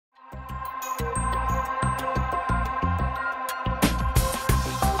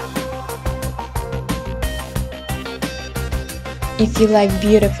If you like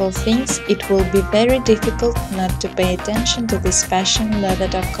beautiful things, it will be very difficult not to pay attention to this fashion leather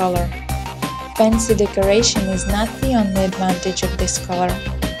dog collar. Fancy decoration is not the only advantage of this collar.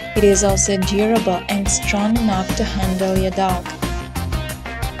 It is also durable and strong enough to handle your dog.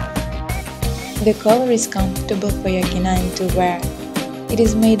 The collar is comfortable for your canine to wear. It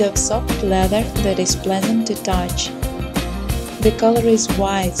is made of soft leather that is pleasant to touch. The collar is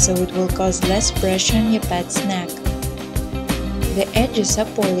wide, so it will cause less pressure on your pet's neck. The edges are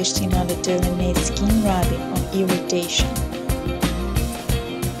polished in order to eliminate skin rubbing or irritation.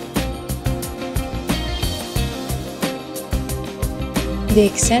 The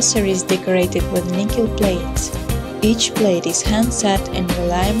accessory is decorated with nickel plates. Each plate is hand-set and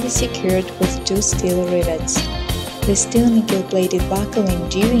reliably secured with 2 steel rivets. The steel nickel-plated buckling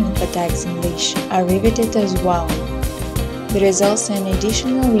during the tags and leash are riveted as well. There is also an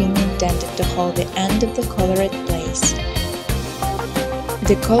additional ring intended to hold the end of the collar at place.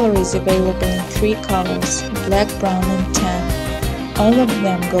 The collar is available in 3 colors, black, brown and tan. All of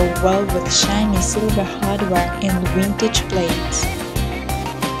them go well with shiny silver hardware and vintage plates.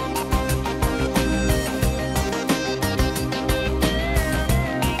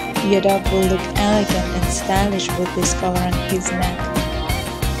 Your dog will look elegant and stylish with this collar on his neck.